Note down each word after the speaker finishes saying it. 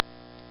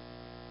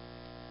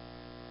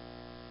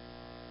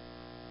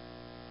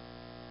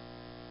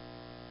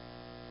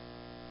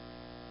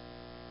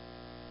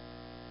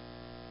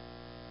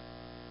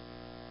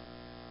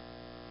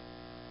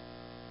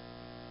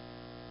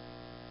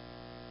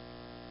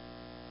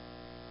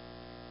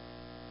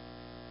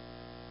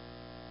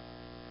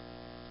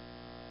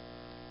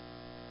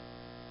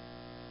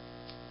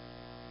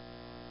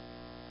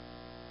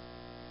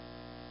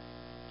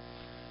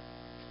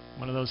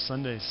One of those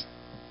Sundays.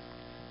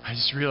 I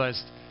just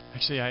realized,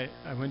 actually, I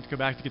went to go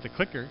back to get the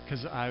clicker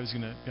because I was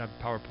going to have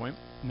PowerPoint,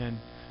 and then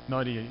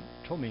Melody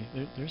told me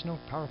there's no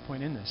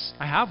PowerPoint in this.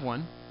 I have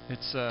one.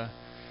 It's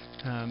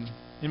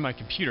in my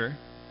computer.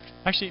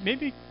 Actually,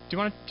 maybe do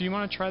you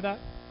want to try that?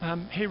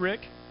 Hey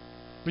Rick,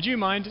 would you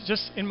mind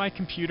just in my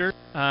computer?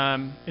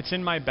 It's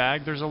in my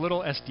bag. There's a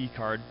little SD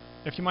card.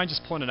 If you mind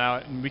just pulling it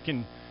out, and we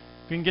can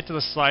get to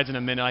the slides in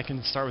a minute. I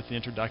can start with the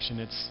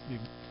introduction.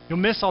 You'll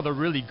miss all the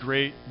really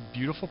great,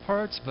 beautiful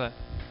parts, but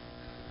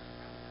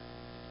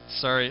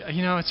sorry.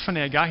 You know, it's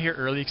funny. I got here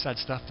early because I had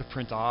stuff to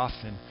print off,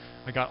 and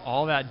I got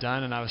all that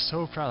done, and I was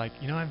so proud. Like,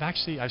 you know, I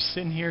was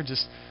sitting here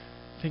just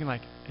thinking,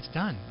 like, it's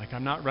done. Like,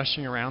 I'm not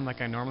rushing around like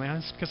I normally am.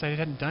 It's because I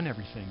hadn't done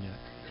everything yet.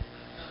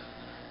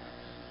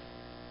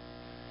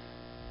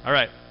 All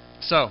right.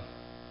 So,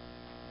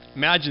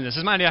 imagine this.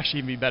 This might actually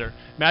even be better.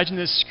 Imagine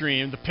this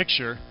screen, the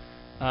picture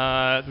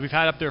that we've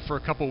had up there for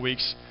a couple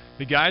weeks.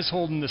 The guy's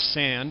holding the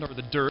sand, or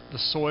the dirt, the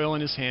soil in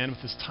his hand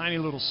with this tiny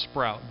little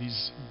sprout,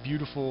 these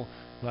beautiful,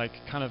 like,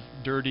 kind of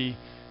dirty,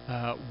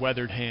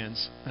 weathered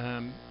hands.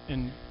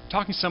 And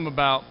talking some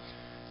about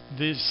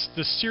this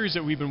series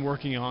that we've been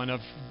working on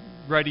of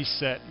Ready,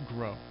 Set,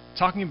 Grow.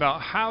 Talking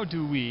about how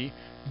do we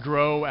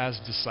grow as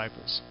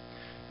disciples.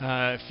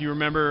 If you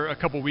remember a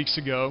couple weeks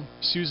ago,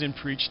 Susan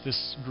preached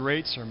this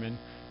great sermon,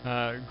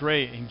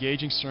 great,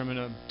 engaging sermon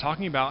of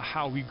talking about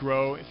how we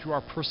grow through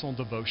our personal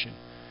devotion.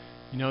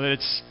 You know, that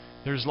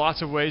there's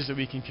lots of ways that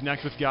we can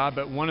connect with God,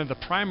 but one of the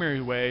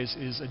primary ways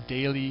is a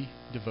daily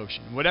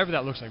devotion. Whatever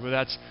that looks like, whether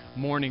that's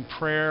morning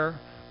prayer,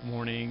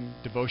 morning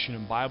devotion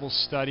and Bible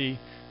study,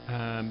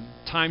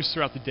 times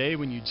throughout the day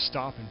when you'd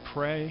stop and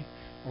pray,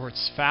 or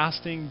it's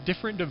fasting,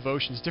 different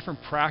devotions, different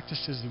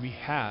practices that we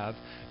have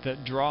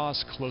that draw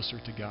us closer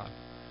to God.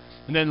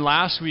 And then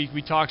last week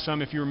we talked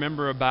some, if you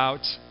remember,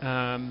 about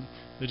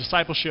the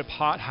discipleship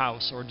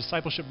hothouse or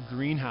discipleship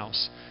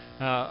greenhouse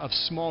of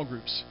small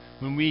groups.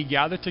 When we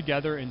gather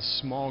together in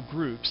small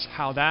groups,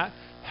 how that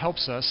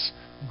helps us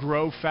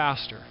grow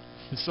faster.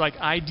 It's like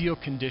ideal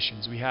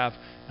conditions. We have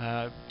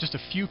just a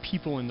few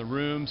people in the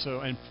room,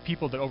 and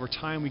people that over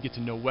time we get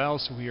to know well,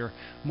 so we are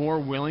more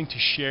willing to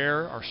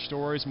share our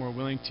stories, more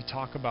willing to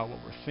talk about what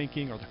we're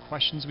thinking or the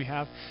questions we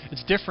have.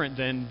 It's different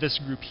than this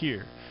group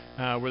here,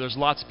 where there's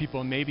lots of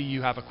people, and maybe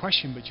you have a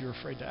question, but you're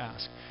afraid to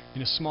ask.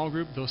 In a small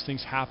group, those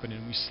things happen,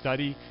 and we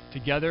study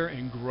together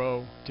and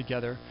grow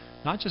together.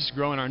 Not just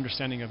grow in our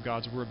understanding of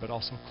God's Word, but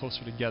also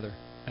closer together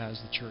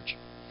as the church.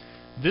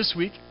 This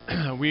week,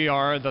 we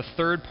are the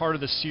third part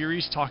of the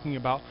series talking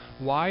about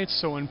why it's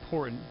so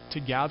important to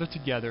gather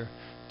together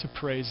to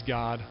praise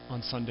God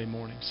on Sunday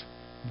mornings.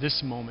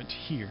 This moment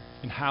here,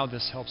 and how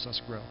this helps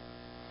us grow.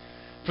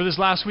 For this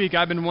last week,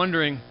 I've been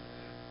wondering,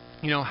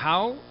 you know,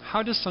 how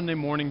does Sunday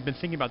morning, been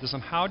thinking about this,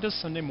 how does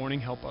Sunday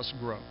morning help us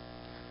grow?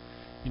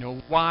 You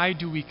know, why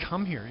do we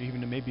come here?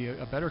 Even maybe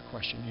a better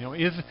question. You know,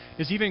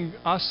 is even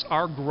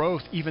our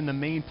growth even the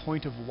main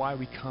point of why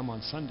we come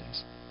on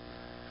Sundays?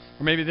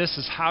 Or maybe this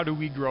is, how do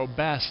we grow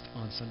best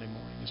on Sunday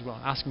morning as well?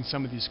 Asking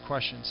some of these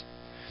questions.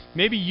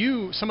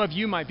 Maybe some of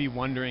you might be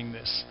wondering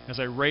this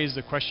as I raise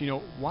the question, you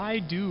know, why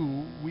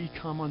do we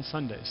come on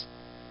Sundays?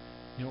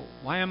 You know,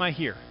 why am I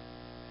here?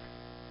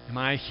 Am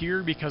I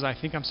here because I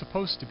think I'm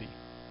supposed to be?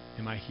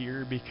 Am I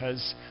here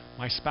because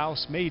my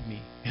spouse made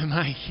me? Am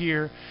I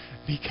here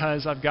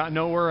because I've got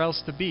nowhere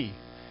else to be?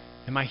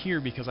 Am I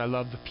here because I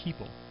love the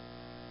people?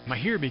 Am I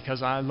here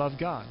because I love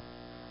God?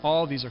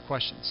 All these are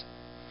questions.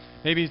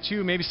 Maybe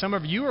some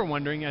of you are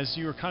wondering, as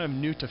you are kind of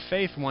new to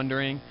faith,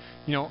 wondering,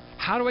 you know,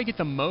 how do I get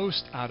the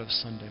most out of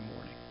Sunday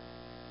morning?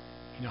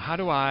 You know, how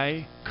do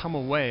I come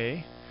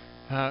away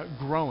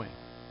growing?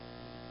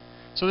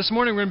 So this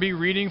morning we're going to be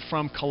reading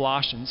from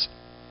Colossians.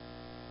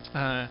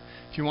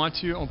 If you want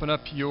to, open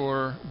up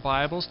your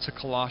Bibles to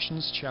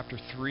Colossians chapter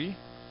 3.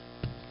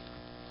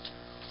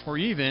 Or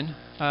even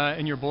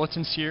in your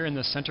bulletins here in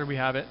the center we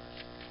have it.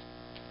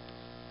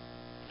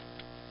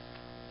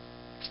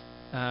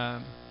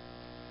 I'm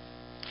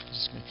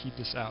just going to keep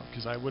this out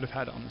because I would have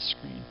had it on the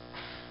screen.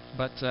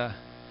 But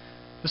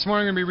this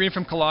morning we're going to be reading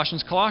from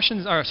Colossians.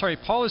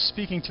 Paul is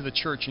speaking to the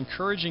church,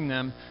 encouraging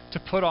them to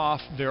put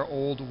off their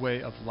old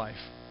way of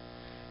life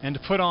and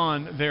to put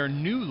on their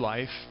new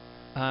life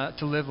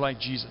to live like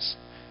Jesus.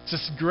 It's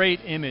this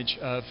great image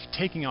of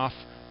taking off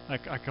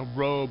like a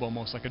robe,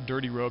 almost like a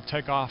dirty robe,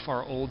 take off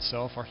our old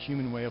self, our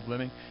human way of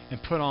living,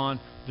 and put on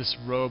this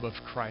robe of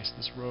Christ,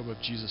 this robe of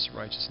Jesus'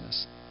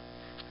 righteousness.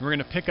 And we're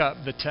going to pick up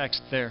the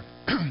text there.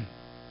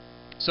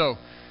 So,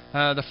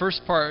 the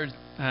first part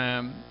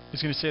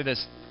is going to say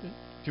this.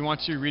 If you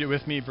want to read it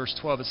with me, verse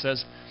 12, it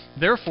says,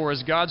 "Therefore,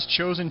 as God's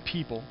chosen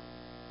people,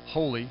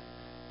 holy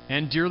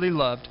and dearly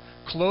loved,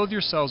 clothe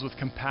yourselves with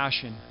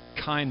compassion,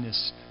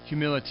 kindness,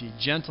 humility,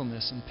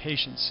 gentleness, and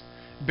patience.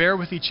 Bear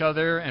with each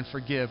other and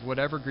forgive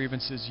whatever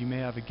grievances you may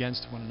have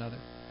against one another.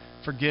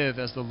 Forgive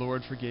as the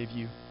Lord forgave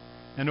you.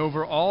 And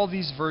over all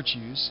these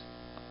virtues,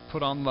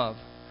 put on love,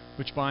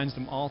 which binds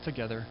them all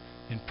together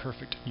in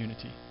perfect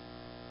unity."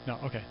 No,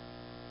 okay.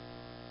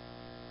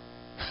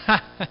 We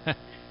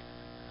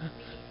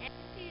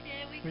emptied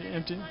We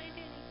empty?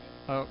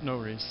 Oh, no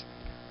worries.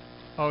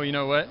 Oh, you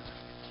know what?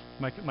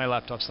 My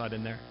laptop's not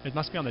in there. It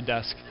must be on the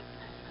desk.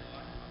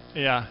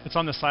 Yeah, it's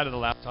on the side of the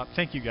laptop.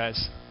 Thank you,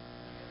 guys.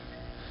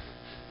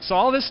 So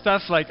all this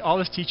stuff, like all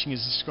this teaching is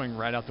just going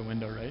right out the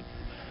window, right?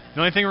 The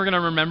only thing we're going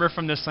to remember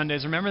from this Sunday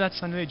is, remember that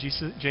Sunday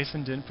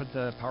Jason didn't put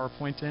the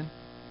PowerPoint in?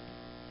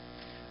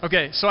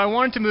 Okay, so I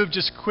wanted to move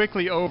just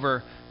quickly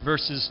over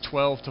verses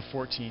 12 to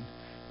 14.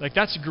 Like,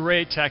 that's a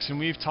great text, and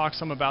we've talked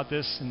some about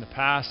this in the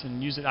past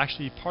and used it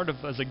actually part of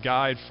as a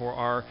guide for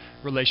our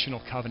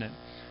relational covenant.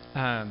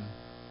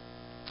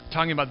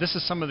 Talking about this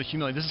is some of the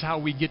humility. This is how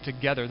we get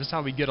together. This is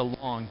how we get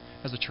along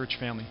as a church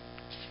family.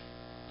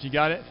 You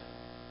got it?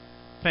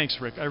 Thanks,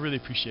 Rick. I really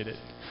appreciate it.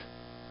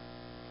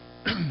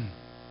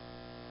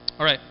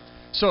 All right.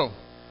 So,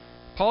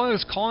 Paul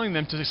is calling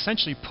them to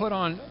essentially put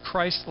on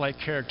Christ-like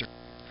character,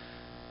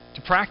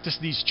 to practice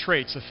these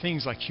traits of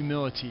things like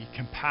humility,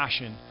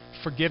 compassion,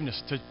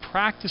 forgiveness, to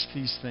practice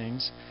these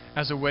things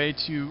as a way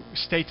to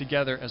stay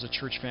together as a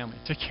church family,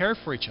 to care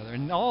for each other,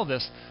 and all of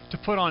this, to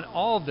put on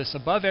all of this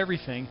above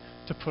everything,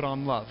 to put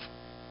on love.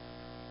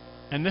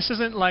 And this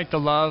isn't like the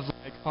love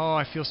like, oh,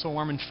 I feel so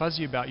warm and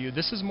fuzzy about you.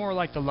 This is more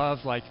like the love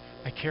like,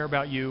 I care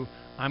about you.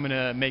 I'm going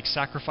to make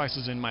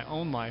sacrifices in my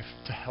own life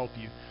to help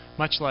you.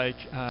 Much like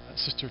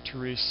Sister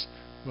Therese,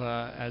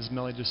 as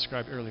Melody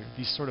described earlier,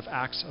 these sort of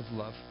acts of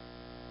love.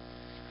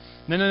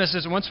 And then it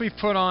says, once we've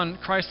put on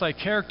Christ-like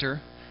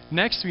character,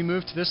 next we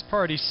move to this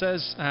part. He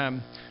says,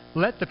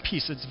 let the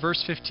peace, it's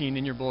verse 15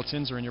 in your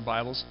bulletins or in your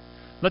Bibles,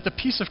 let the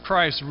peace of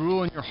Christ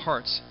rule in your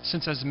hearts,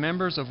 since as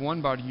members of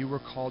one body you were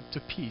called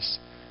to peace,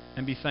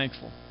 and be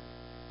thankful.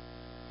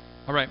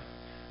 All right.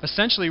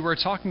 Essentially, we're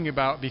talking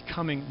about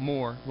becoming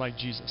more like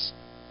Jesus.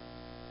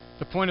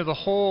 The point of the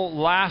whole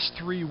last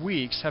 3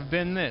 weeks have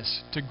been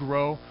this, to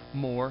grow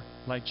more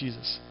like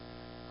Jesus.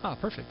 Ah,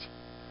 perfect.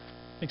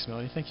 Thanks,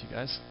 Melody. Thank you,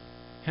 guys.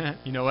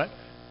 You know what?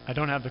 I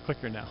don't have the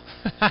clicker now.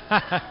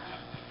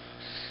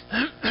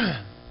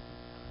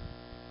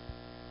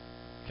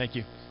 Thank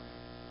you.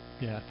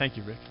 Yeah, thank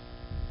you, Rick.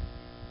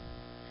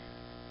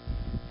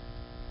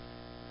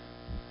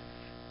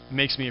 It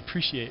makes me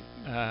appreciate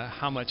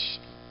how much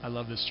I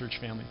love this church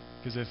family.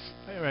 Because if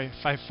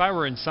I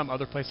were in some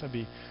other place, I'd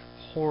be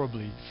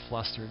horribly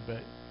flustered.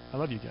 But I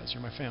love you guys.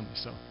 You're my family.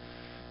 So,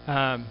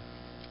 right,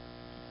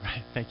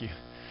 thank you.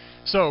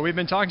 So we've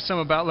been talking some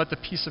about let the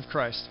peace of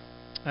Christ.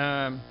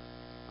 The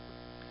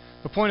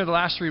point of the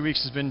last 3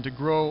 weeks has been to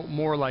grow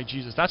more like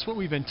Jesus. That's what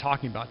we've been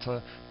talking about,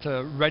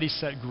 to ready,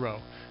 set, grow,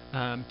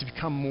 to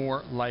become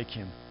more like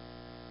Him.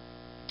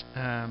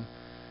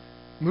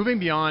 Moving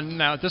beyond,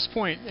 now at this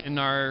point in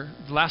the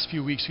last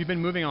few weeks, we've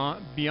been moving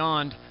on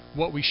beyond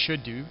what we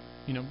should do,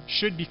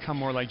 should become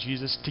more like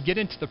Jesus, to get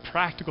into the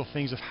practical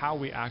things of how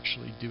we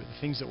actually do it,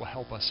 the things that will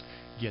help us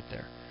get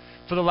there.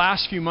 For the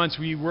last few months,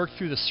 we worked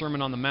through the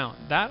Sermon on the Mount.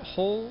 That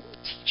whole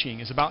teaching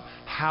is about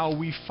how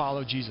we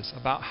follow Jesus,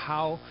 about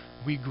how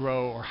we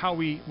grow, or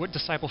what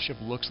discipleship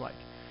looks like.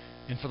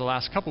 And for the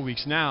last couple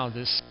weeks now,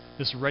 this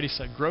Ready,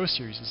 Set, Grow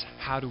series is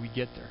how do we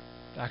get there?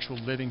 The actual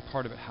living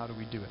part of it, how do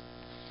we do it?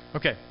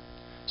 Okay,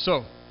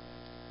 so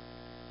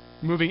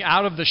moving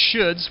out of the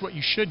shoulds, what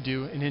you should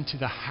do, and into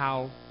the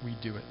how we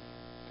do it.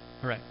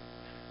 All right.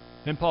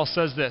 Then Paul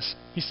says this.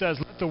 He says,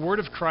 let the word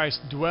of Christ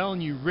dwell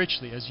in you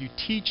richly as you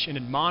teach and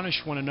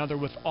admonish one another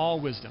with all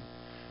wisdom,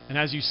 and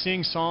as you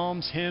sing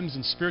psalms, hymns,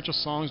 and spiritual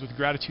songs with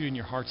gratitude in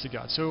your hearts to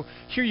God. So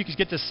here you can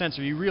get this sense,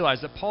 or you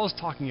realize that Paul is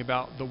talking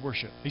about the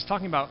worship. He's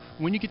talking about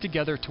when you get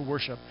together to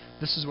worship,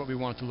 this is what we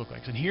want it to look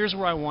like. And here's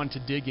where I want to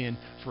dig in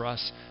for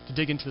us, to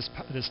dig into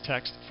this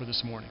text for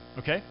this morning.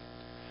 Okay?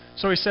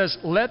 So he says,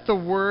 let the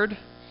word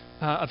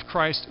of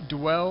Christ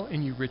dwell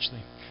in you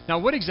richly. Now,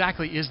 what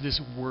exactly is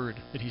this word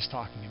that he's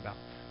talking about?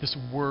 This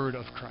word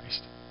of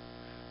Christ.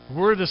 The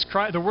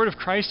word of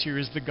Christ here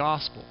is the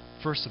gospel,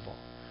 first of all.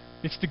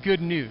 It's the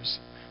good news.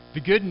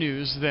 The good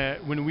news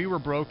that when we were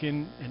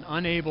broken and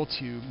unable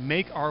to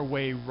make our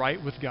way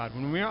right with God,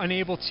 when we were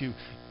unable to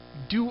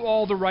do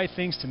all the right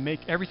things to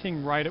make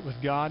everything right with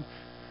God,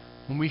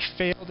 when we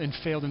failed and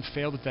failed and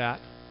failed at that,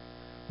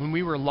 when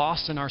we were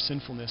lost in our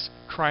sinfulness,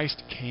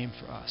 Christ came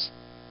for us.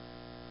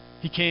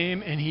 He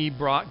came and He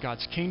brought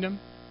God's kingdom,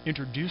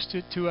 introduced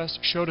it to us,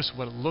 showed us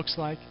what it looks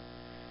like.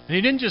 And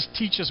He didn't just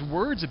teach us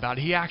words about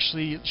it. He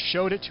actually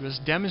showed it to us,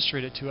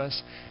 demonstrated it to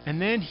us, and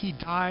then He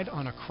died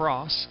on a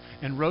cross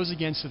and rose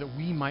again so that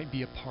we might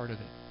be a part of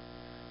it.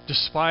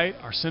 Despite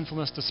our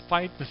sinfulness,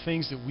 despite the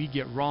things that we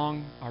get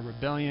wrong, our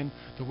rebellion,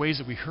 the ways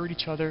that we hurt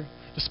each other,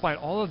 despite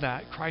all of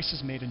that, Christ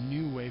has made a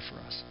new way for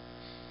us.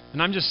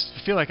 And I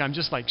feel like I'm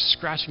just like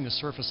scratching the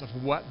surface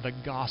of what the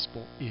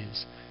gospel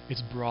is.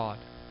 It's broad.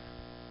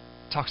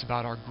 It talks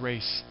about our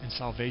grace and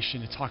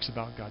salvation. It talks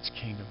about God's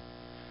kingdom.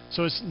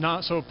 So it's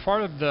not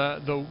part of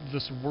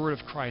this word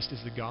of Christ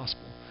is the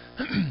gospel.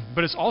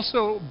 But it's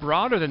also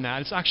broader than that.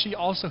 It's actually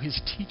also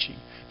His teaching,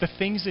 the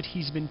things that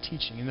He's been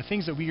teaching, and the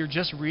things that we are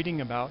just reading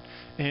about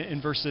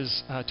in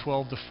verses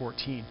 12 to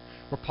 14,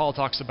 where Paul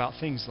talks about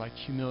things like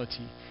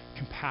humility,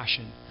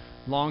 compassion,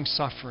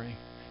 long-suffering,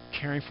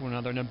 caring for one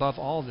another, and above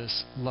all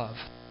this, love.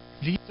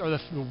 These are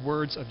the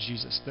words of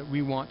Jesus that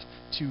we want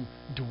to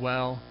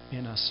dwell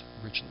in us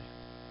richly.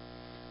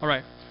 All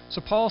right,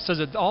 so Paul says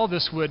that all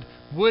this would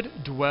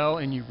dwell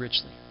in you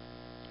richly,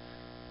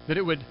 that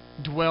it would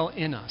dwell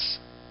in us,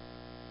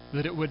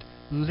 that it would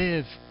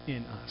live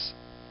in us,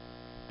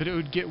 that it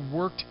would get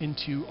worked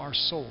into our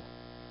soul,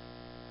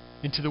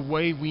 into the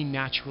way we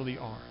naturally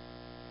are,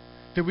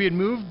 that we would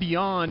move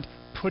beyond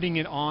putting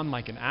it on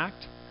like an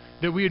act,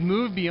 that we would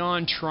move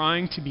beyond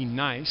trying to be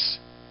nice,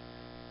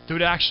 that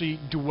would actually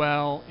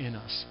dwell in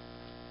us.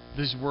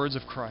 These words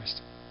of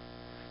Christ.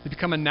 They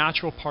become a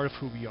natural part of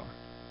who we are.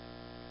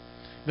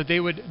 That they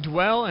would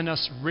dwell in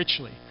us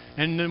richly.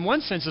 And in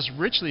one sense, this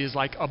richly is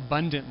like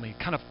abundantly,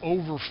 kind of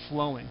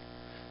overflowing.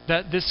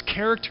 That this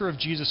character of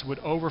Jesus would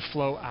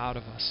overflow out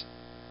of us.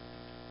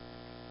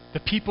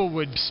 That people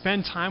would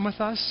spend time with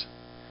us,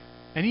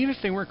 and even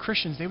if they weren't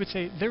Christians, they would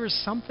say, there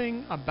is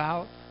something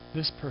about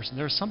this person.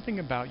 There is something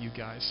about you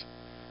guys.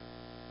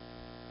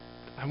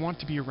 I want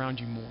to be around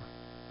you more.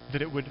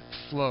 That it would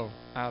flow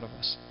out of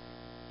us.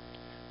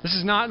 This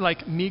is not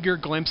like meager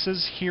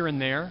glimpses here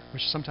and there,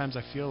 which sometimes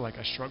I feel like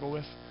I struggle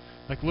with.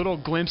 Like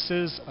little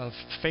glimpses of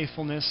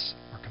faithfulness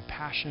or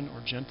compassion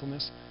or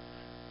gentleness,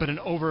 but an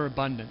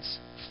overabundance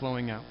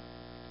flowing out.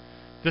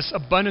 This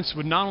abundance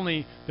would not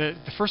only,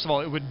 first of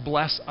all, it would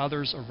bless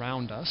others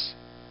around us,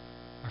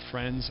 our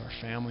friends, our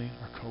family,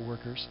 our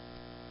coworkers.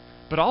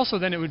 But also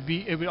then it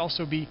would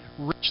also be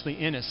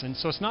richly in us. And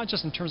so it's not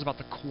just in terms about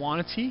the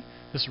quantity,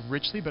 this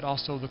richly, but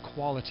also the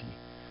quality,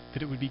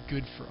 that it would be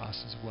good for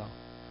us as well,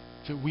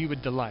 that we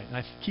would delight. And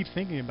I keep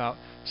thinking about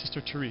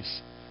Sister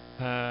Therese.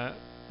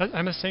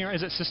 I'm saying,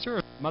 is it sister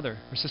or mother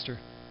or sister?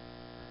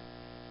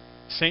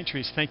 Saint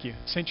Therese, thank you.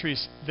 Saint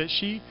Therese, that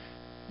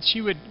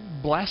she would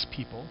bless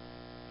people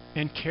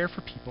and care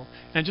for people,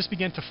 and it just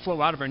began to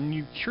flow out of her. And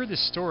you hear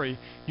this story,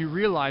 you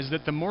realize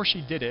that the more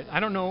she did it, I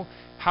don't know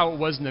how it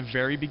was in the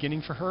very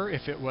beginning for her,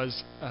 if it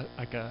was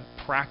like a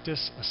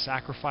practice, a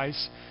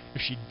sacrifice,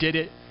 if she did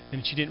it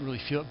and she didn't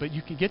really feel it, but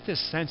you can get this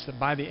sense that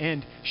by the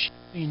end, she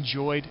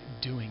enjoyed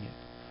doing it.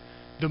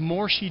 The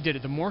more she did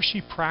it, the more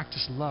she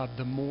practiced love,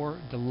 the more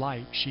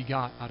delight she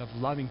got out of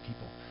loving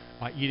people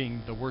by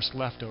eating the worst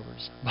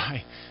leftovers,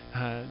 by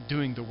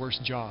doing the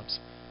worst jobs.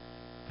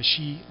 That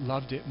she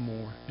loved it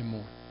more and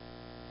more.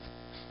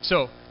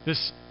 So,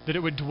 that it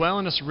would dwell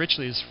in us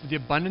richly is the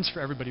abundance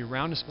for everybody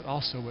around us, but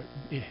also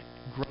it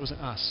grows in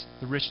us.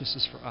 The richness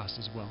is for us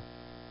as well.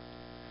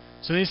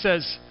 So then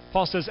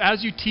Paul says,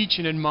 as you teach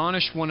and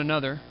admonish one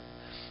another.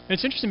 And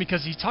it's interesting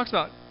because he talks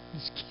about,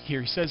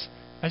 here he says,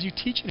 as you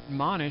teach and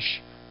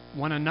admonish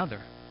one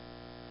another.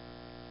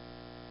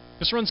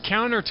 This runs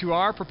counter to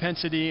our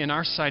propensity and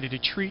our society to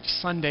treat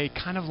Sunday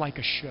kind of like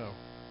a show.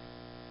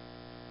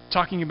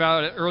 Talking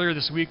about it earlier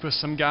this week with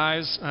some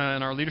guys in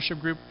our leadership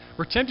group,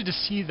 we're tempted to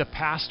see the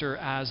pastor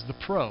as the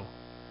pro.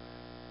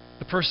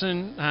 The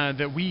person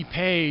that we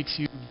pay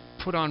to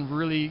put on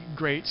really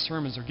great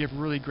sermons or give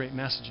really great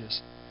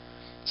messages.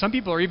 Some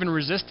people are even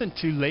resistant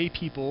to lay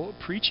people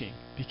preaching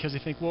because they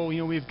think, well,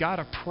 we've got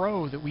a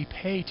pro that we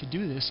pay to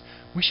do this.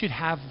 We should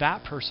have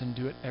that person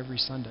do it every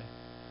Sunday.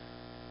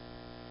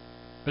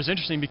 But it's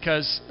interesting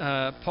because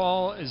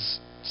Paul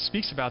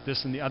speaks about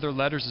this in the other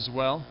letters as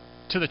well.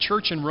 To the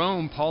church in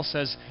Rome, Paul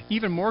says,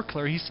 even more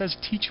clear, he says,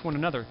 teach one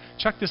another.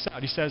 Check this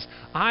out. He says,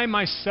 I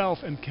myself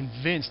am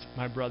convinced,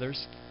 my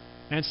brothers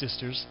and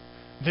sisters,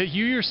 that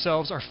you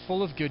yourselves are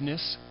full of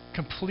goodness,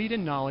 complete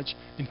in knowledge,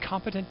 and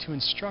competent to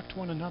instruct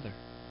one another.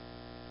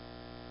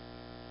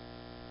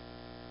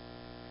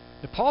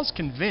 That Paul's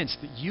convinced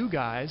that you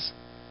guys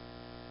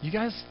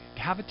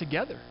have it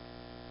together.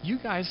 You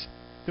guys,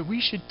 that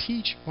we should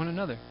teach one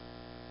another.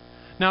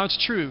 Now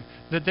it's true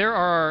that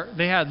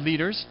they had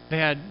leaders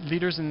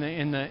in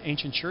the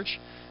ancient church,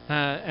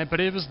 but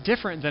it was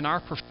different than our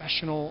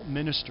professional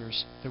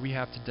ministers that we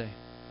have today.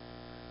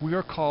 We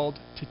are called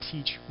to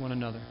teach one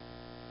another.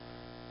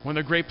 One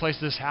of the great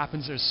places this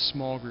happens is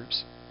small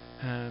groups.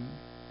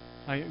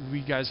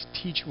 We guys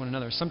teach one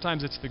another.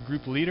 Sometimes it's the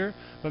group leader,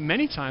 but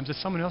many times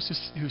it's someone else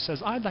who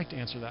says, I'd like to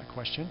answer that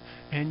question,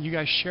 and you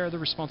guys share the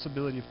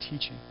responsibility of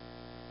teaching.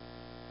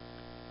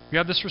 We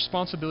have this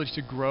responsibility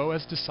to grow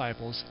as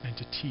disciples and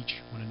to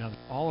teach one another.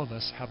 All of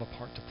us have a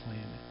part to play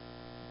in it.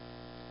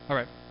 All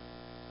right.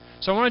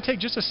 So I want to take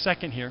just a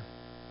second here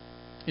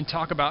and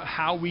talk about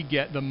how we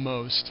get the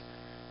most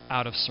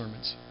out of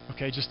sermons.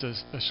 Okay, just a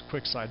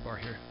quick sidebar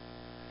here.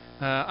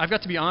 I've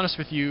got to be honest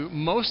with you.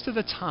 Most of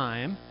the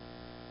time,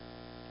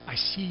 I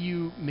see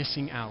you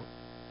missing out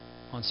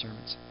on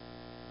sermons.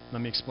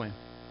 Let me explain.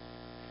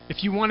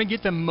 If you want to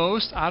get the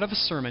most out of a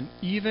sermon,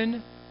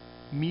 even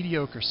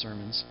mediocre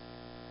sermons,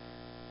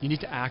 you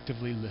need to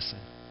actively listen.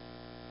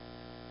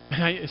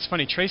 And it's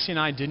funny, Tracy and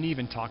I didn't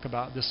even talk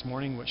about this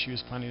morning what she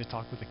was planning to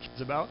talk with the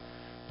kids about,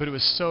 but it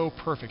was so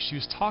perfect. She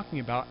was talking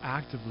about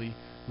actively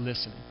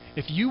listening.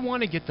 If you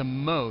want to get the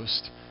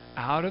most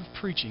out of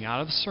preaching,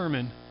 out of a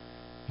sermon,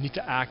 you need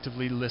to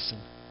actively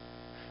listen.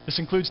 This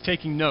includes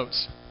taking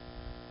notes.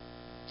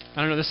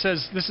 I don't know, this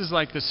is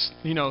like this,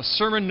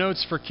 sermon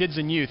notes for kids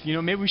and youth.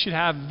 Maybe we should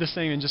have this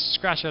thing and just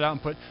scratch it out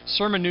and put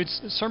sermon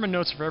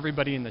notes for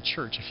everybody in the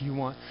church if you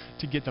want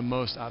to get the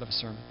most out of a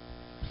sermon.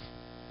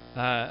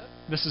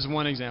 This is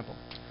one example.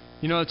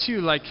 Too,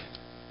 like,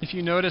 if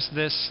you notice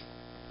this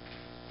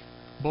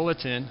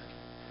bulletin,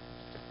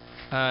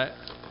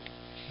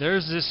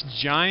 there's this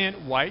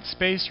giant white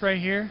space right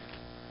here.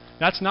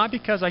 That's not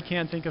because I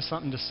can't think of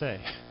something to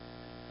say.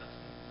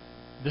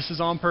 This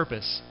is on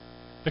purpose.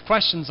 The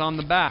questions on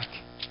the back,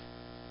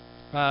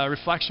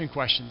 reflection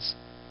questions.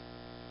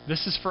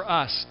 This is for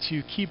us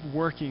to keep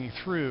working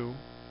through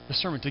the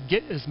sermon,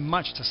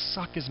 to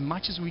suck as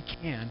much as we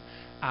can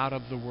out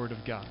of the Word of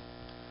God.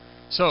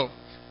 So,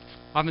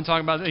 I've been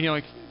talking about,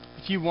 like,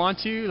 if you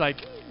want to, like,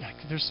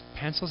 there's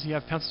pencils, you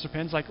have pencils or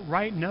pens, like,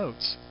 write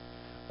notes.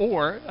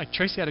 Or, like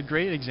Tracy had a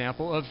great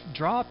example of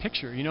draw a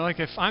picture. Like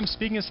if I'm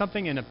speaking of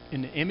something and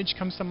an image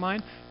comes to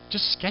mind,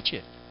 just sketch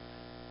it.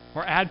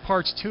 Or add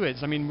parts to it.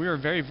 I mean,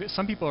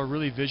 some people are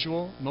really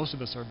visual. Most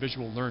of us are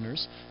visual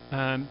learners.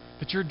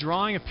 But you're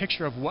drawing a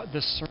picture of what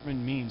this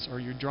sermon means. Or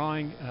you're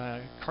drawing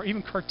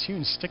even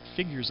cartoons, stick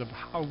figures of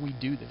how we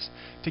do this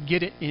to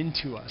get it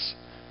into us.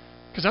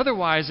 Because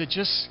otherwise,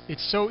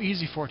 it's so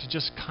easy for it to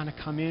just kind of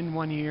come in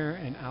one ear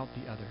and out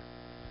the other.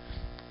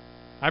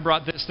 I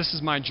brought this. This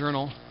is my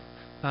journal.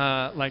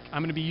 Like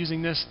I'm going to be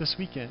using this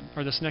weekend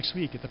or this next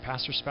week at the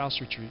Pastor Spouse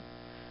Retreat.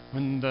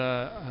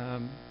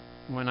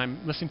 When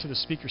I'm listening to the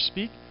speaker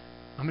speak,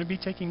 I'm going to be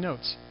taking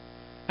notes.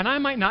 And I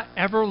might not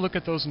ever look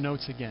at those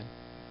notes again.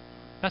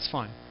 That's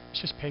fine.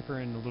 It's just paper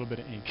and a little bit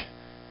of ink.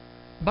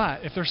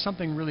 But if there's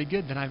something really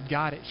good, then I've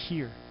got it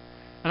here.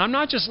 And I'm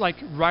not just like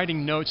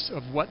writing notes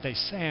of what they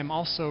say. I'm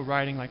also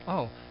writing like,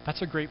 oh,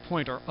 that's a great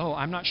point. Or, oh,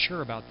 I'm not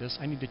sure about this.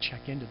 I need to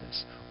check into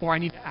this. Or I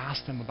need to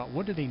ask them about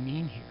what do they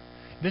mean here.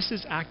 This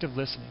is active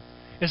listening.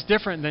 It's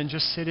different than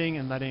just sitting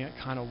and letting it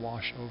kind of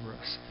wash over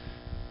us.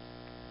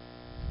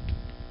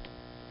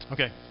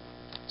 Okay,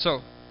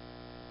 so,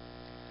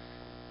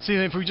 see,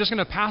 if we're just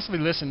going to passively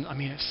listen, I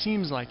mean, it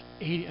seems like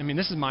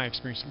this is my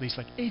experience at least,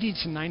 like 80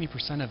 to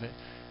 90% of it,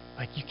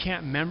 like you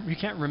can't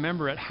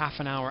remember it half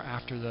an hour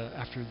after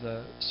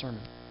the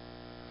sermon.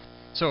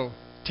 So,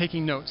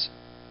 taking notes.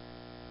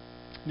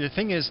 The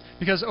thing is,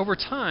 because over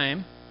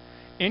time,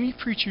 any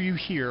preacher you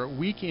hear,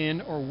 week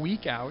in or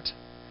week out,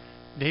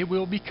 they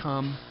will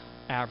become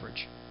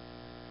average.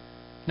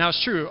 Now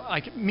it's true,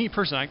 like me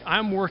personally,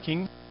 I'm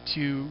working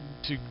to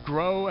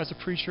grow as a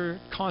preacher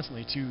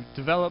constantly, to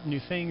develop new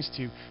things,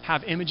 to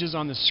have images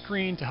on the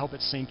screen to help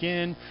it sink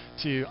in,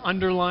 to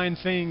underline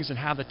things and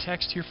have the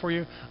text here for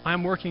you.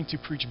 I'm working to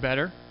preach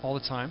better all the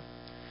time.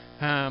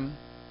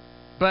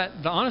 But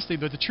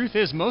the truth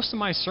is, most of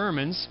my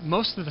sermons,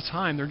 most of the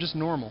time, they're just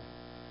normal.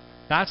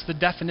 That's the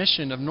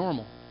definition of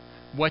normal.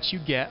 What you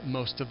get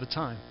most of the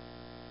time.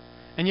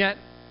 And yet,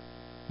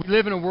 we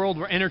live in a world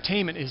where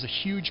entertainment is a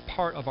huge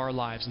part of our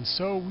lives. And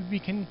so we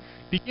can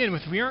begin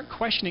with, we aren't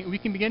questioning, we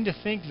can begin to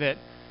think that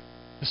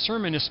the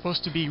sermon is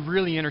supposed to be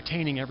really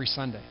entertaining every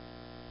Sunday.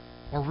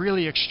 Or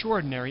really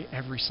extraordinary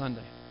every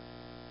Sunday.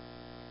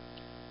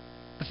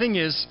 The thing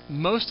is,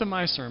 most of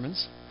my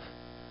sermons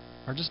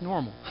are just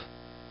normal.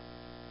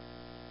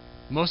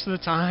 Most of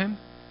the time,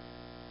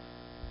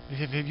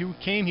 if you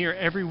came here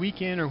every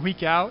week in or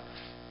week out,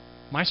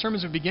 my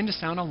sermons would begin to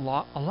sound a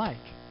lot alike.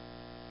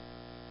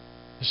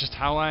 It's just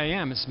how I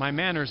am. It's my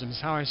mannerisms.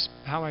 It's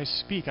how I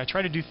speak. I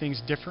try to do things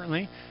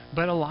differently,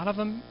 but a lot of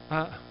them,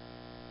 man,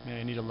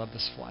 I need to love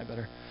this fly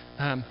better.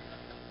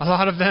 A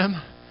lot of them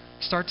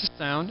start to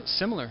sound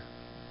similar.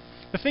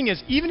 The thing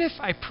is, even if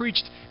I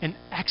preached an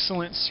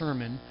excellent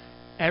sermon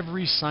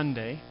every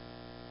Sunday,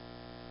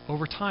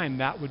 over time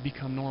that would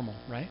become normal,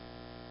 right?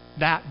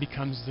 That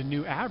becomes the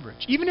new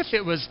average. Even if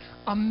it was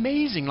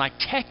amazing, like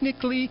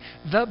technically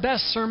the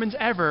best sermons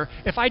ever,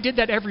 if I did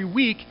that every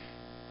week,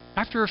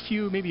 after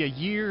maybe a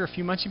year, a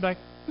few months, you'd be like,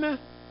 meh,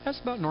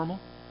 that's about normal.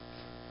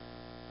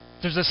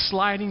 There's a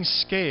sliding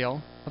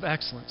scale of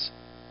excellence.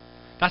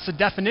 That's the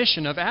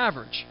definition of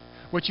average,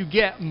 what you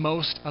get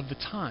most of the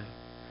time.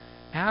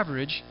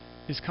 Average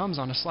comes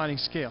on a sliding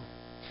scale.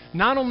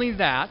 Not only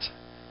that,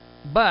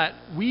 but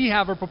we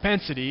have a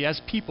propensity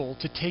as people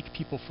to take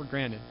people for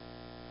granted.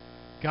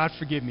 God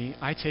forgive me,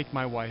 I take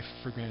my wife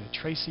for granted.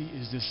 Tracy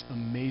is this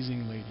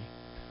amazing lady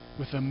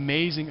with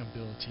amazing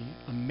ability,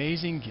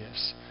 amazing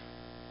gifts,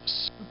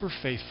 super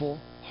faithful,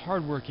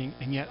 hardworking,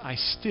 and yet I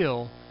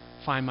still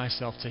find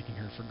myself taking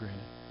her for granted.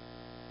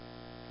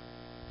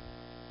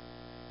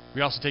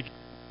 We also take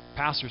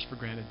pastors for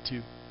granted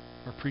too,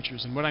 or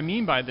preachers. And what I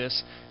mean by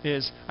this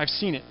is, I've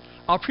seen it.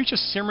 I'll preach a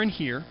sermon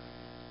here,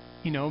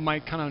 my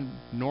kind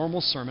of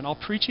normal sermon. I'll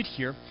preach it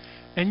here,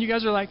 and you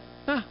guys are like,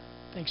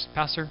 thanks,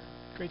 Pastor.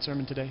 Great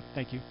sermon today.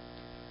 Thank you.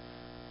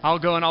 I'll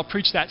go and I'll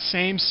preach that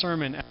same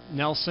sermon at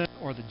Nelson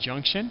or the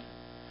Junction.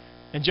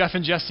 And Jeff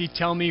and Jesse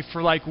tell me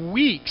for like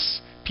weeks,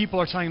 people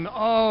are telling me,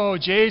 oh,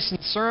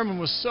 Jason's sermon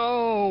was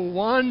so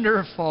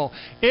wonderful.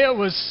 It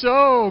was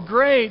so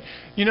great.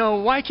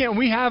 Why can't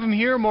we have him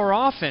here more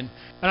often?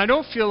 And I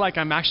don't feel like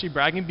I'm actually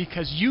bragging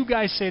because you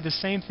guys say the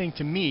same thing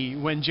to me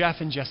when Jeff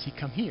and Jesse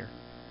come here.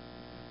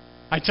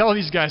 I tell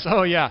these guys,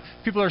 oh yeah,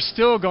 people are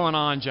still going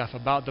on, Jeff,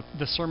 about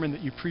the sermon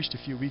that you preached a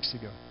few weeks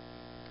ago.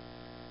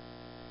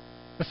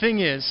 The thing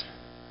is,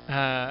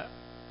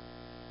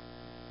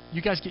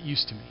 you guys get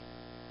used to me.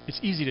 It's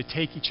easy to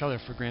take each other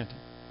for granted.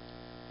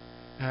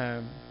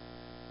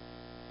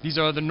 These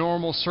are the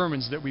normal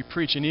sermons that we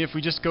preach, and if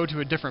we just go to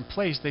a different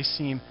place, they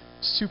seem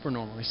super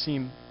normal. They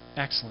seem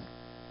excellent.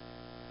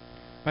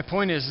 My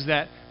point is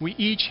that we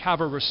each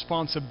have a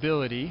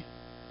responsibility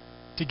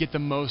to get the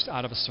most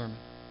out of a sermon.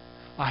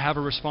 I have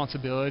a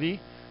responsibility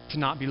to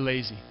not be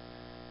lazy,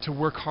 to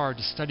work hard,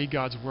 to study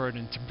God's Word,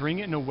 and to bring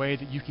it in a way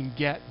that you can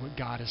get what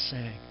God is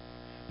saying.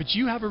 But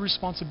you have a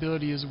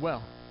responsibility as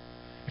well.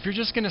 If you're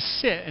just going to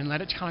sit and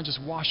let it kind of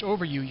just wash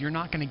over you, you're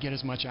not going to get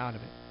as much out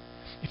of it.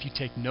 If you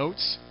take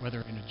notes,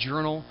 whether in a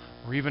journal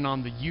or even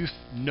on the youth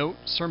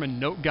sermon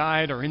note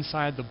guide or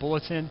inside the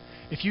bulletin,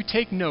 if you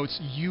take notes,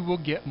 you will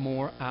get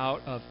more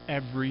out of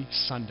every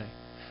Sunday.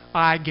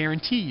 I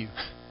guarantee you.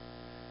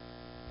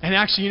 And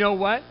actually, you know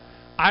what?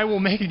 I will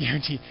make a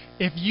guarantee.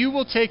 If you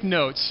will take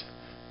notes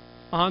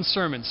on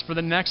sermons for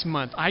the next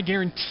month, I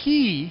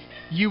guarantee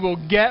you will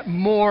get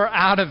more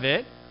out of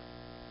it.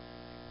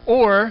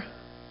 Or,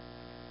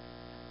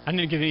 I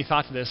didn't give any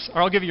thought to this,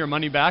 or I'll give you your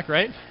money back,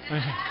 right?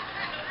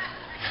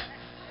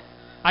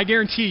 I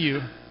guarantee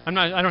you, I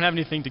don't have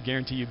anything to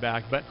guarantee you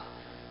back, but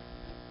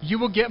you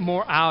will get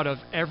more out of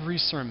every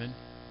sermon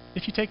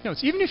if you take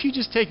notes. Even if you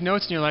just take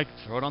notes and you're like,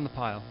 throw it on the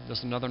pile,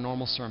 just another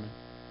normal sermon.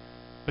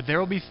 But there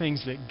will be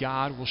things that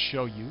God will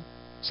show you.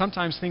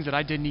 Sometimes things that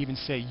I didn't even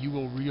say, you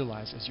will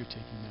realize as you're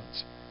taking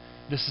notes.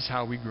 This is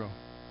how we grow.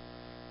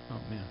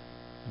 Oh man,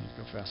 I need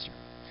to go faster.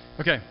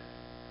 Okay.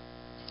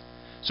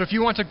 So if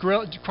you want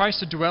Christ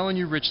to dwell in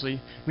you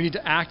richly, we need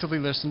to actively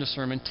listen to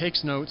sermon,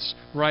 take notes,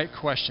 write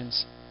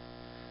questions.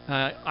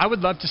 I would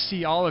love to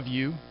see all of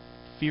you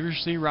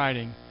feverishly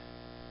writing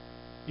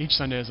each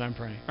Sunday as I'm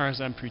praying, or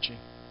as I'm preaching.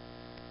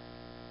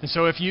 And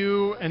so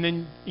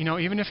even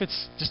if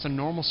it's just a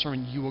normal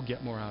sermon, you will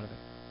get more out of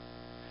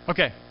it.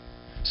 Okay,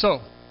 so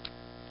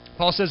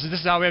Paul says that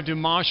this is how we have to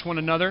admonish one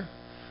another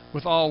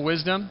with all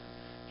wisdom.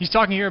 He's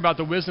talking here about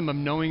the wisdom of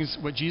knowing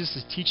what Jesus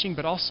is teaching,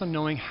 but also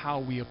knowing how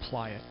we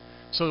apply it.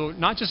 So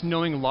not just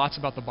knowing lots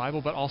about the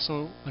Bible, but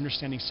also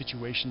understanding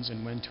situations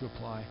and when to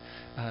apply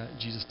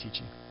Jesus'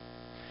 teaching.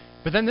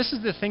 But then this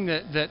is the thing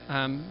that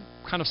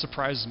kind of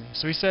surprises me.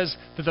 So he says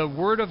that the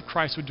word of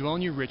Christ would dwell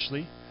in you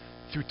richly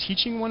through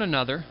teaching one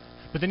another.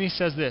 But then he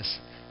says this,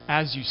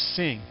 as you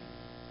sing.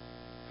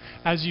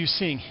 As you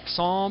sing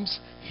psalms,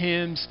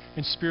 hymns,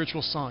 and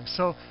spiritual songs.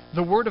 So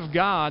the word of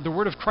God, the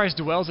word of Christ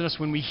dwells in us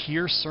when we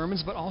hear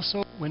sermons, but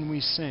also when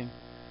we sing.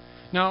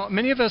 Now,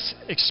 many of us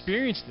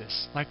experience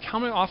this. Like, how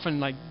many often,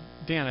 like,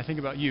 Dan, I think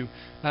about you,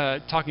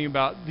 talking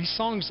about these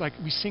songs like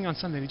we sing on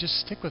Sunday, they just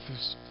stick with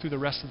us through the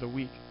rest of the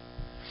week.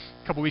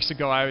 A couple weeks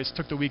ago, I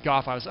took the week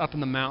off. I was up in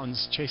the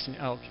mountains chasing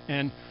elk,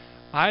 and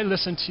I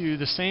listened to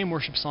the same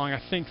worship song,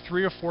 I think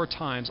 3 or 4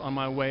 times on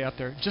my way up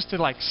there, just to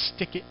like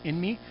stick it in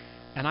me,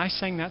 and I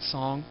sang that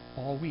song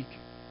all week.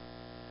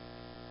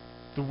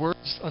 The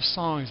words of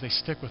songs, they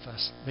stick with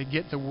us. They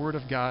get the Word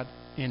of God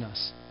in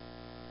us.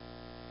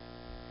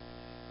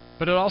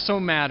 But it also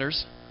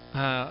matters,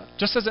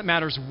 just as it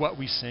matters what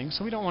we sing.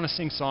 So we don't want to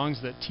sing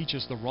songs that teach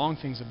us the wrong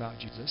things about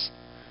Jesus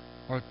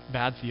or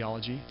bad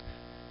theology.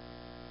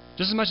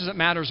 Just as much as it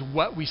matters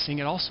what we sing,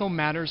 it also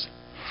matters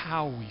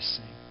how we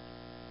sing.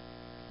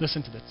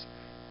 Listen to this.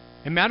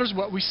 It matters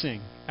what we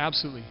sing,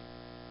 absolutely.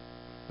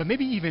 But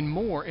maybe even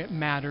more, it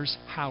matters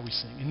how we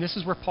sing. And this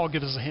is where Paul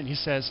gives us a hint. He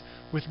says,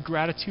 with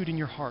gratitude in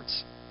your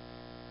hearts.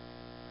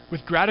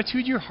 With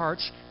gratitude in your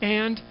hearts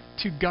and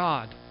to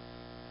God.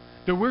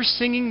 That we're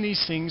singing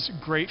these things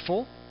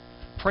grateful,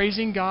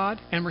 praising God,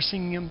 and we're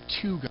singing them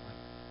to God.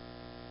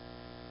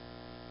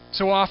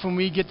 So often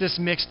we get this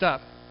mixed up.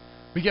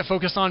 We get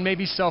focused on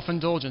maybe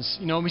self-indulgence.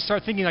 You know, we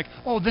start thinking like,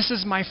 oh, this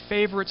is my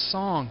favorite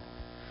song.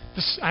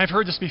 I've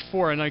heard this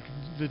before, and like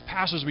the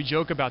pastors, we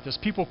joke about this.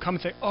 People come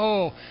and say,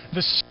 oh,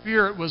 the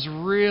Spirit was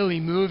really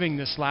moving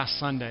this last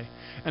Sunday.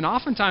 And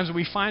oftentimes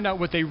we find out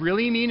what they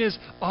really mean is,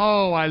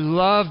 oh, I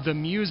love the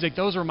music.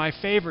 Those are my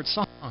favorite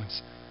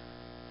songs.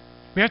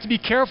 We have to be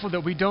careful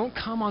that we don't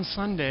come on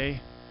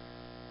Sunday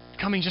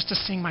coming just to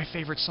sing my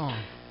favorite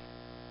song.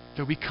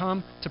 That we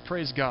come to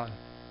praise God.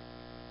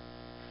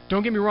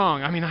 Don't get me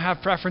wrong. I mean, I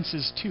have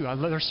preferences too.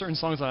 There's certain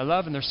songs that I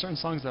love, and there's certain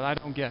songs that I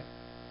don't get.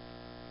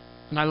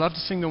 And I love to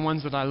sing the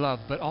ones that I love,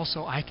 but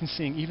also I can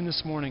sing. Even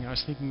this morning, I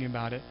was thinking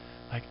about it.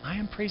 Like, I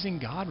am praising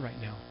God right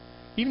now.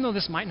 Even though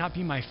this might not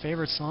be my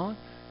favorite song,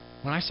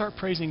 when I start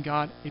praising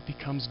God, it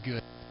becomes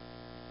good.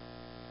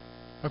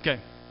 Okay.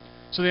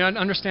 So they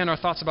understand our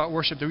thoughts about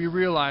worship, that we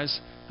realize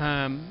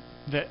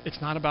that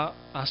it's not about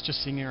us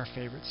just singing our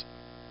favorites.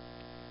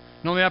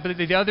 Not only that, but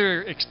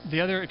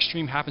the other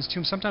extreme happens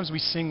too. Sometimes we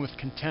sing with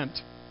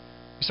contempt.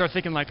 We start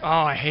thinking like, oh,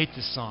 I hate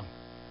this song.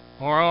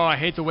 Or, oh, I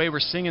hate the way we're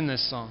singing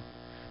this song.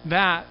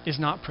 That is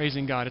not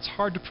praising God. It's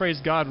hard to praise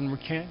God when we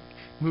can't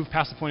move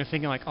past the point of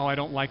thinking like, oh, I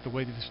don't like the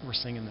way that we're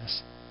singing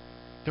this.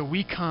 That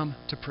we come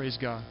to praise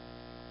God.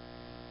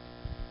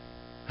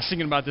 I was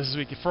thinking about this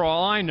week. For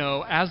all I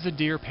know, As the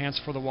Deer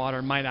Pants for the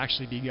Water might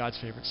actually be God's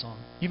favorite song.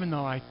 Even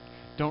though I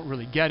don't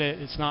really get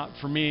it, it's not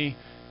for me,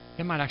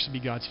 it might actually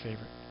be God's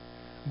favorite.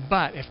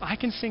 But if I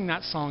can sing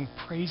that song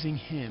praising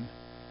Him,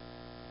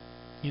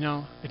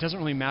 it doesn't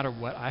really matter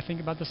what I think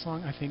about the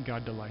song. I think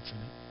God delights in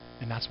it.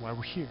 And that's why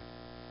we're here.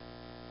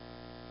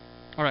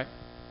 All right.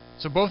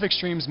 So both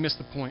extremes miss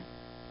the point.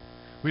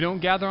 We don't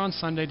gather on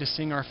Sunday to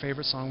sing our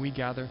favorite song. We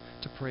gather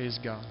to praise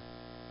God.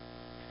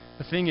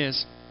 The thing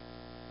is,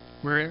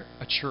 we're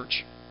a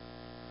church.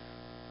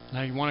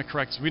 Now you want to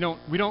correct this. We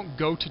don't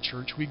go to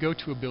church. We go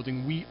to a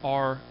building. We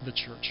are the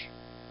church.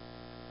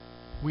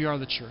 We are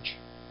the church.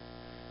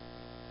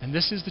 And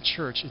this is the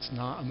church. It's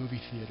not a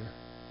movie theater.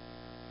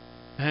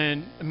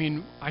 And,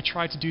 I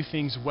tried to do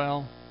things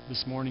well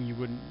this morning. You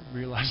wouldn't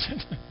realize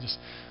it. Just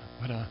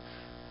what a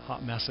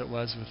hot mess it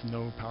was with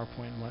no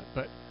PowerPoint and what.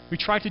 But we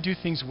try to do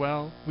things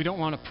well. We don't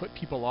want to put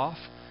people off.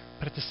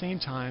 But at the same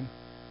time,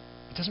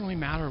 it doesn't really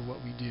matter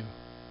what we do.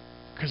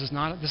 Because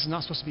this is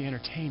not supposed to be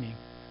entertaining.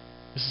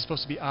 This is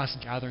supposed to be us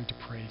gathering to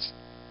praise.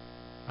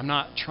 I'm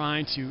not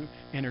trying to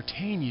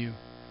entertain you.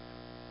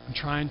 I'm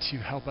trying to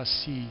help us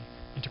see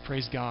and to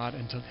praise God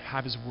and to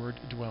have His Word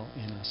dwell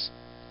in us.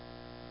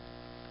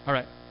 All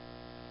right.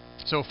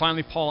 So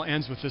finally, Paul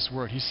ends with this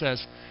word. He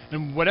says,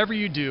 and whatever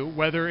you do,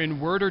 whether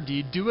in word or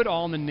deed, do it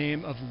all in the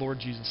name of Lord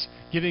Jesus,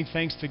 giving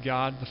thanks to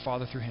God the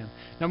Father through Him.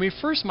 Now, we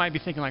first might be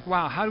thinking like,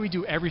 wow, how do we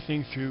do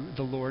everything through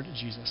the Lord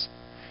Jesus?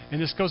 And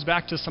this goes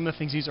back to some of the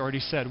things he's already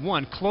said.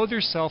 1, clothe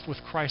yourself with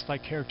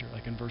Christ-like character,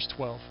 like in verse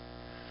 12.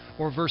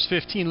 Or verse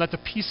 15, let the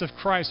peace of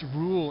Christ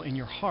rule in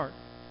your heart.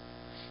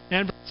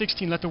 And verse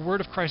 16, let the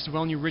word of Christ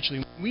dwell in you richly.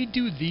 When we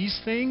do these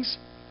things,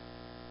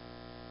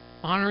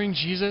 honoring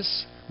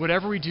Jesus,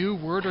 whatever we do,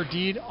 word or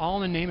deed,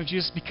 all in the name of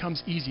Jesus,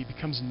 becomes easy. It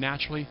becomes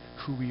naturally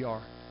who we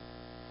are.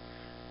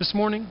 This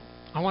morning,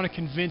 I want to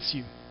convince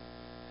you.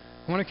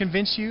 I want to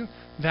convince you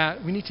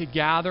that we need to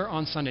gather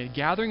on Sunday.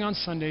 Gathering on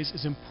Sundays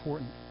is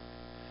important.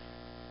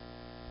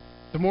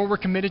 The more we're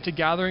committed to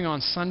gathering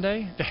on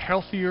Sunday, the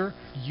healthier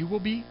you will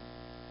be,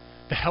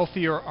 the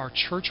healthier our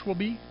church will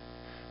be,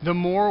 the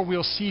more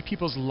we'll see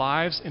people's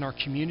lives in our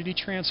community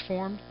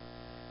transformed,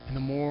 and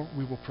the more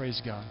we will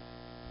praise God.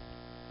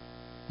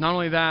 Not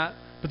only that,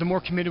 but the more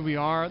committed we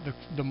are,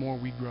 the more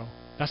we grow.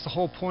 That's the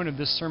whole point of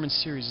this sermon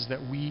series, is that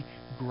we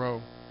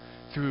grow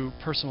through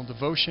personal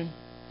devotion,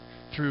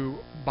 through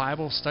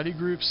Bible study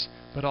groups,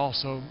 but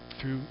also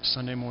through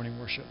Sunday morning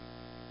worship.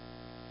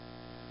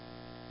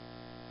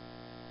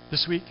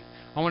 This week,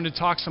 I wanted to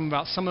talk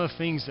about some of the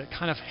things that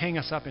kind of hang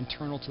us up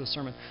internal to the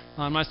sermon.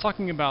 When I was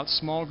talking about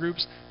small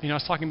groups, I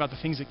was talking about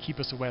the things that keep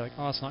us away, like,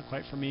 oh, it's not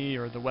quite for me,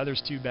 or the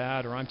weather's too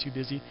bad, or I'm too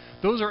busy.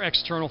 Those are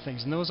external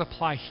things, and those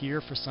apply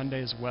here for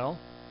Sunday as well.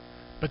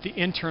 But the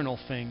internal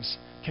things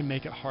can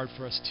make it hard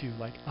for us too,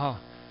 like, oh,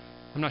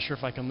 I'm not sure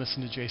if I can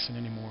listen to Jason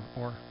anymore,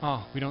 or,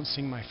 oh, we don't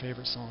sing my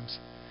favorite songs.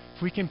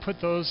 If we can put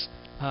those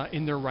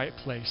in their right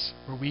place,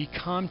 where we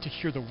come to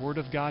hear the Word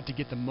of God to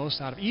get the most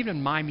out of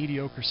even my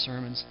mediocre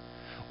sermons,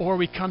 or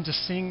we come to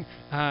sing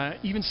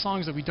even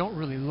songs that we don't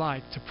really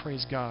like to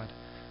praise God,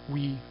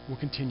 we will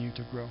continue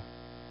to grow.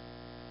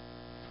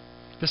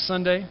 This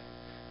Sunday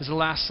is the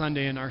last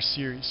Sunday in our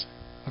series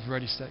of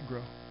Ready, Set,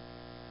 Grow.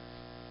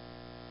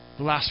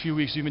 The last few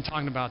weeks we've been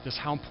talking about this,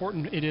 how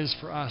important it is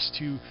for us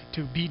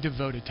to be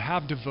devoted, to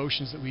have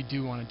devotions that we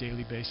do on a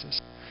daily basis.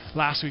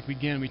 Last week, we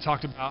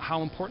talked about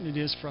how important it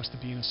is for us to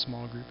be in a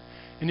small group.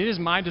 And it is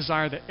my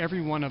desire that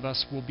every one of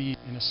us will be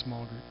in a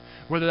small group.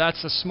 Whether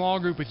that's a small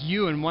group with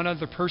you and one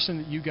other person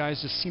that you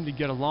guys just seem to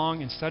get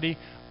along and study,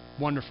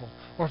 wonderful.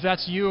 Or if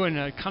that's you in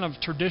a kind of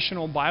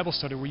traditional Bible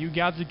study where you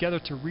gather together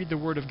to read the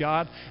Word of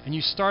God and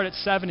you start at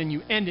 7 and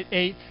you end at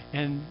 8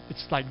 and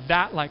it's like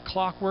that, like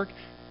clockwork,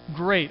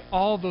 great.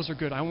 All of those are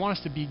good. I want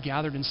us to be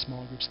gathered in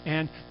small groups.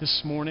 And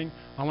this morning,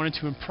 I wanted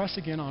to impress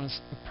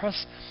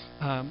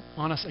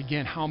on us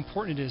again how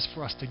important it is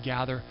for us to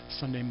gather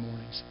Sunday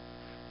mornings.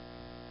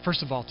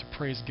 First of all, to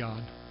praise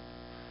God,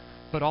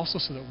 but also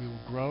so that we will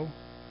grow,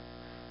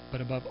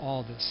 but above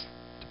all this,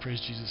 to praise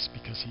Jesus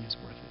because He is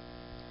worth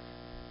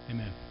it.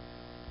 Amen.